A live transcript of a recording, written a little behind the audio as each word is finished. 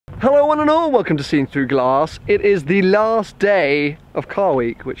Hello one and all, welcome to Seen Through Glass. It is the last day of Car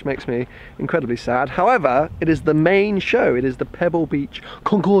Week, which makes me incredibly sad. However, it is the main show. It is the Pebble Beach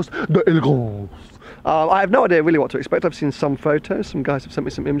Concours D'Elegance. I have no idea really what to expect. I've seen some photos, some guys have sent me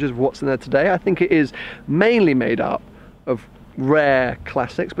some images of what's in there today. I think it is mainly made up of rare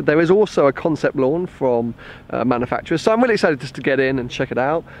classics, but there is also a concept lawn from manufacturers, so I'm really excited just to get in and check it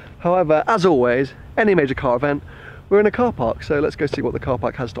out. However, as always, any major car event, we're in a car park, so let's go see what the car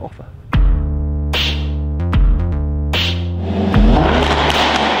park has to offer.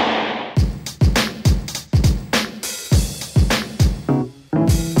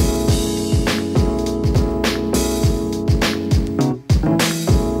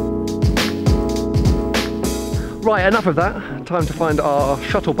 Right, enough of that. Time to find our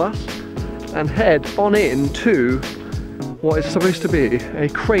shuttle bus and head on in to what is supposed to be a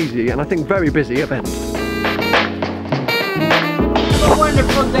crazy and I think very busy event. A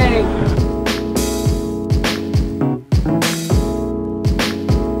wonderful day.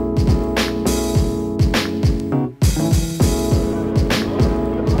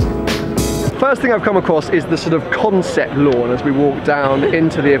 First thing I've come across is the sort of concept lawn as we walk down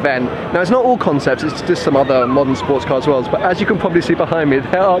into the event. Now it's not all concepts, it's just some other modern sports cars as well, but as you can probably see behind me,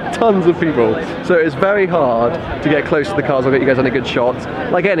 there are tons of people. So it's very hard to get close to the cars. I'll get you guys on a good shot.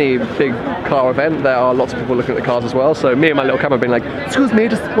 Like any big car event, there are lots of people looking at the cars as well. So me and my little camera being like, excuse me,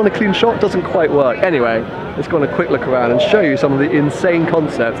 just want a clean shot, doesn't quite work. Anyway, let's go on a quick look around and show you some of the insane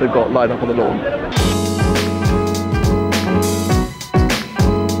concepts they've got lined up on the lawn.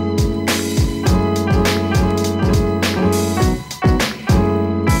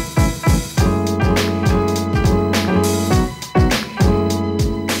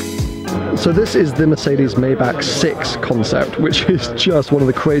 So this is the Mercedes Maybach 6 concept, which is just one of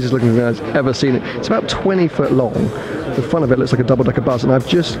the craziest looking things I've ever seen. It's about 20 foot long. The front of it looks like a double-decker bus, and I've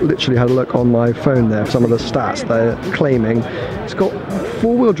just literally had a look on my phone there for some of the stats they're claiming. It's got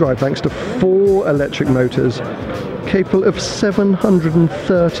four-wheel drive thanks to 4 electric motors, capable of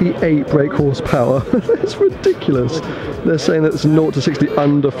 738 brake horsepower. It's ridiculous. They're saying that it's 0 to 60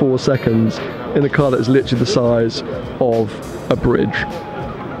 under 4 seconds in a car that is literally the size of a bridge.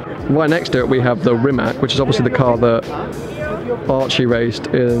 Right next to it we have the Rimac, which is obviously the car that Archie raced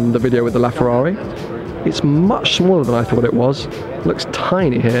in the video with the Ferrari. It's much smaller than I thought it was. It looks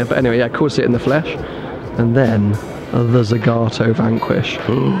tiny here, but anyway, yeah, cool to see it in the flesh. And then the Zagato Vanquish.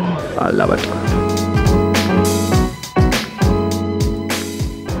 I love it.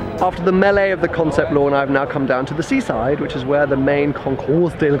 After the melee of the concept lawn, I've now come down to the seaside, which is where the main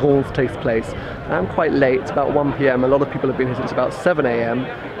Concours D'Elegance takes place. I'm quite late, it's about 1 PM. A lot of people have been here since about 7 AM,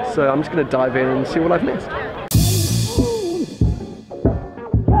 so I'm just going to dive in and see what I've missed.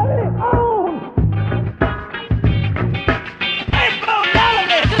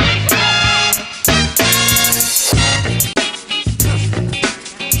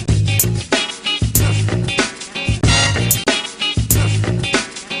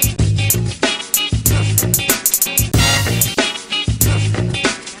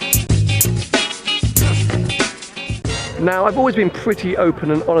 Now, I've always been pretty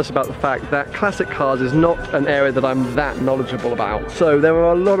open and honest about the fact that classic cars is not an area that I'm that knowledgeable about. So there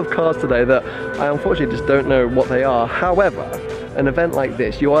are a lot of cars today that I unfortunately just don't know what they are. However, an event like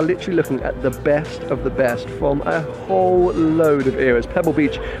this, you are literally looking at the best of the best from a whole load of eras. Pebble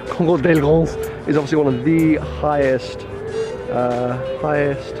Beach Concours D'Elegance is obviously one of the highest,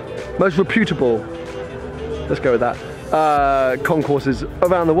 most reputable, let's go with that, concourses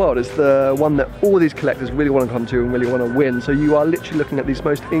around the world. It's the one that all these collectors really want to come to and really want to win. So you are literally looking at these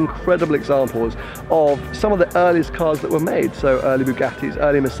most incredible examples of some of the earliest cars that were made. So early Bugattis,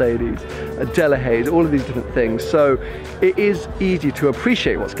 early Mercedes, Delahaye's, all of these different things. So it is easy to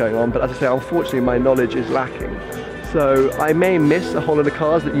appreciate what's going on, but as I say, unfortunately my knowledge is lacking. So I may miss a whole lot of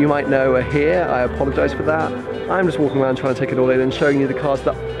cars that you might know are here. I apologize for that. I'm just walking around trying to take it all in and showing you the cars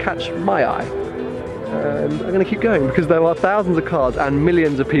that catch my eye. And I'm going to keep going because there are thousands of cars and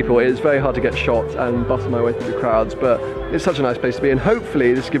millions of people. It is very hard to get shots and bust my way through the crowds, but it's such a nice place to be, and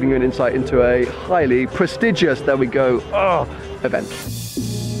hopefully this is giving you an insight into a highly prestigious, there we go, event.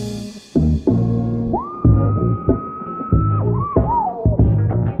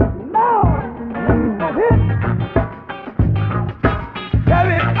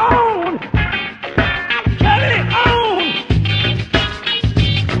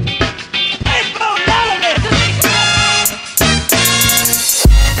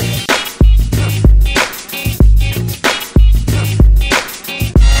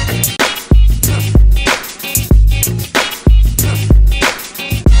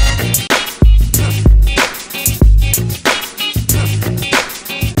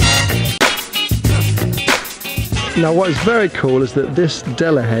 Now what is very cool is that this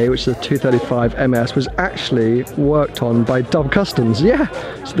Delahaye, which is a 235 MS, was actually worked on by Dove Customs. Yeah,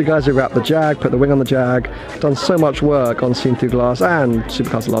 so the guys who wrapped the Jag, put the wing on the Jag, done so much work on Seen Through Glass and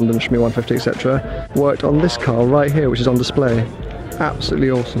Supercars of London, Shmi 150, etc. Worked on this car right here, which is on display. Absolutely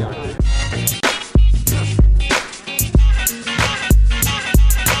awesome.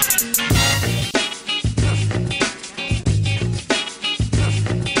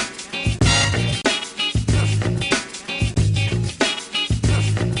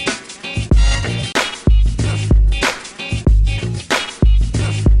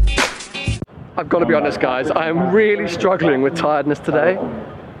 I've got to be honest guys, I am really struggling with tiredness today.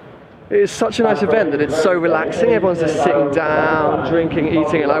 It is such a nice event that it's so relaxing. Everyone's just sitting down, drinking,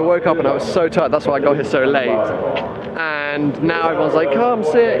 eating, and I woke up and I was so tired. That's why I got here so late. And now everyone's like, come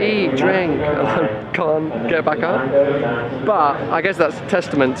sit, eat, drink, and I can't get back up. But I guess that's a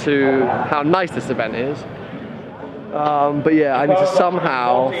testament to how nice this event is. But yeah, I need to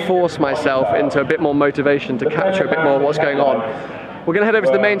somehow force myself into a bit more motivation to capture a bit more of what's going on. We're going to head over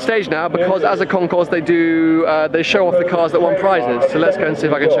to the main stage now because as a concourse they show off the cars that won prizes. So let's go and see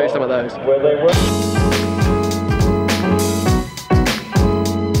if I can show you some of those.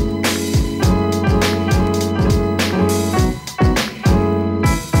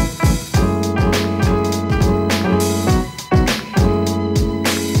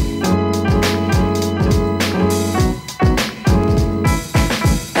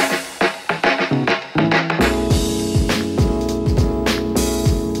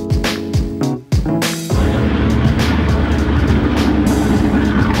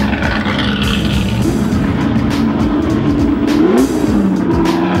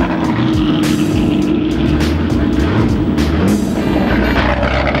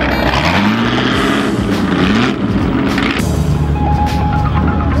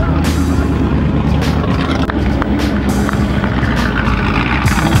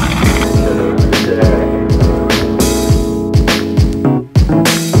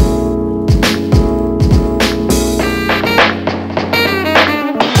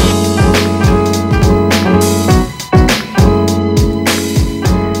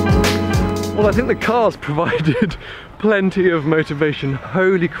 I think the cars provided plenty of motivation.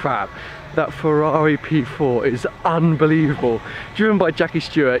 Holy crap, that Ferrari P4 is unbelievable. Driven by Jackie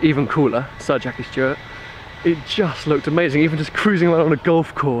Stewart, even cooler, Sir Jackie Stewart. It just looked amazing, even just cruising around on a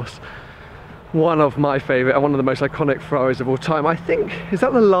golf course. One of my favourite and one of the most iconic Ferraris of all time. I think, is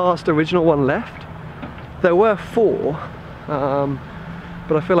that the last original one left? There were 4,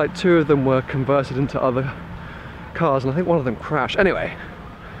 but I feel like 2 of them were converted into other cars and I think one of them crashed. Anyway,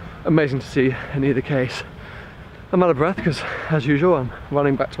 amazing to see in either case. I'm out of breath because, as usual, I'm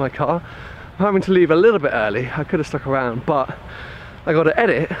running back to my car. I'm having to leave a little bit early. I could have stuck around, but I got to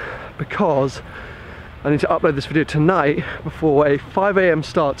edit because I need to upload this video tonight before a 5 AM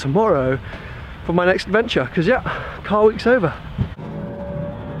start tomorrow for my next adventure. Because yeah, car week's over.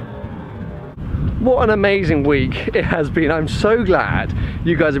 What an amazing week it has been. I'm so glad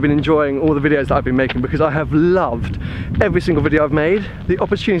you guys have been enjoying all the videos that I've been making because I have loved every single video I've made. The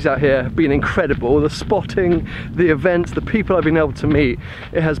opportunities out here have been incredible. The spotting, the events, the people I've been able to meet.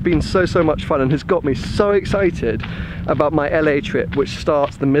 It has been so much fun and has got me so excited about my LA trip, which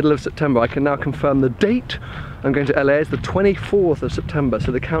starts the middle of September. I can now confirm the date. I'm going to LA. It's the 24th of September,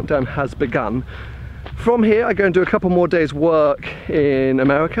 so the countdown has begun. From here, I go and do a couple more days work in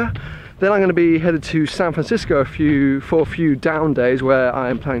America. Then I'm going to be headed to San Francisco for a few down days where I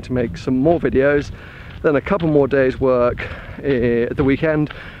am planning to make some more videos. Then a couple more days work at the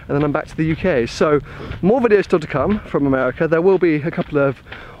weekend, and then I'm back to the UK. So more videos still to come from America. There will be a couple of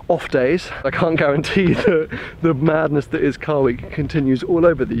off days. I can't guarantee that the madness that is Car Week continues all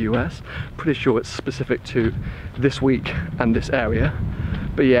over the US. Pretty sure it's specific to this week and this area.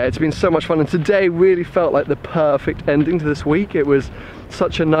 But yeah, it's been so much fun, and today really felt like the perfect ending to this week. It was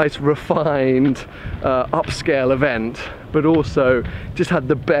such a nice, refined, upscale event, but also just had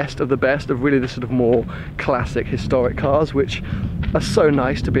the best of really the sort of more classic historic cars, which are so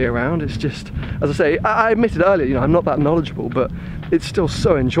nice to be around. It's just, as I say, I admitted earlier, you know, I'm not that knowledgeable, but it's still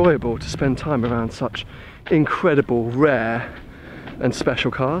so enjoyable to spend time around such incredible, rare and special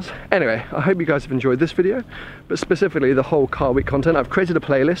cars. Anyway, I hope you guys have enjoyed this video, but specifically the whole Car Week content. I've created a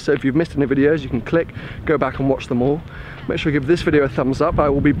playlist, so if you've missed any videos, you can click, go back and watch them all. Make sure you give this video a thumbs up. I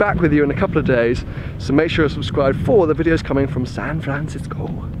will be back with you in a couple of days, so make sure you subscribe for the videos coming from San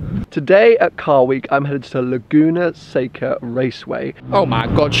Francisco. Today at Car Week, I'm headed to Laguna Seca Raceway. Oh my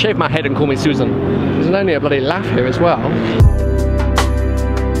God, shave my head and call me Susan. There's only a bloody laugh here as well.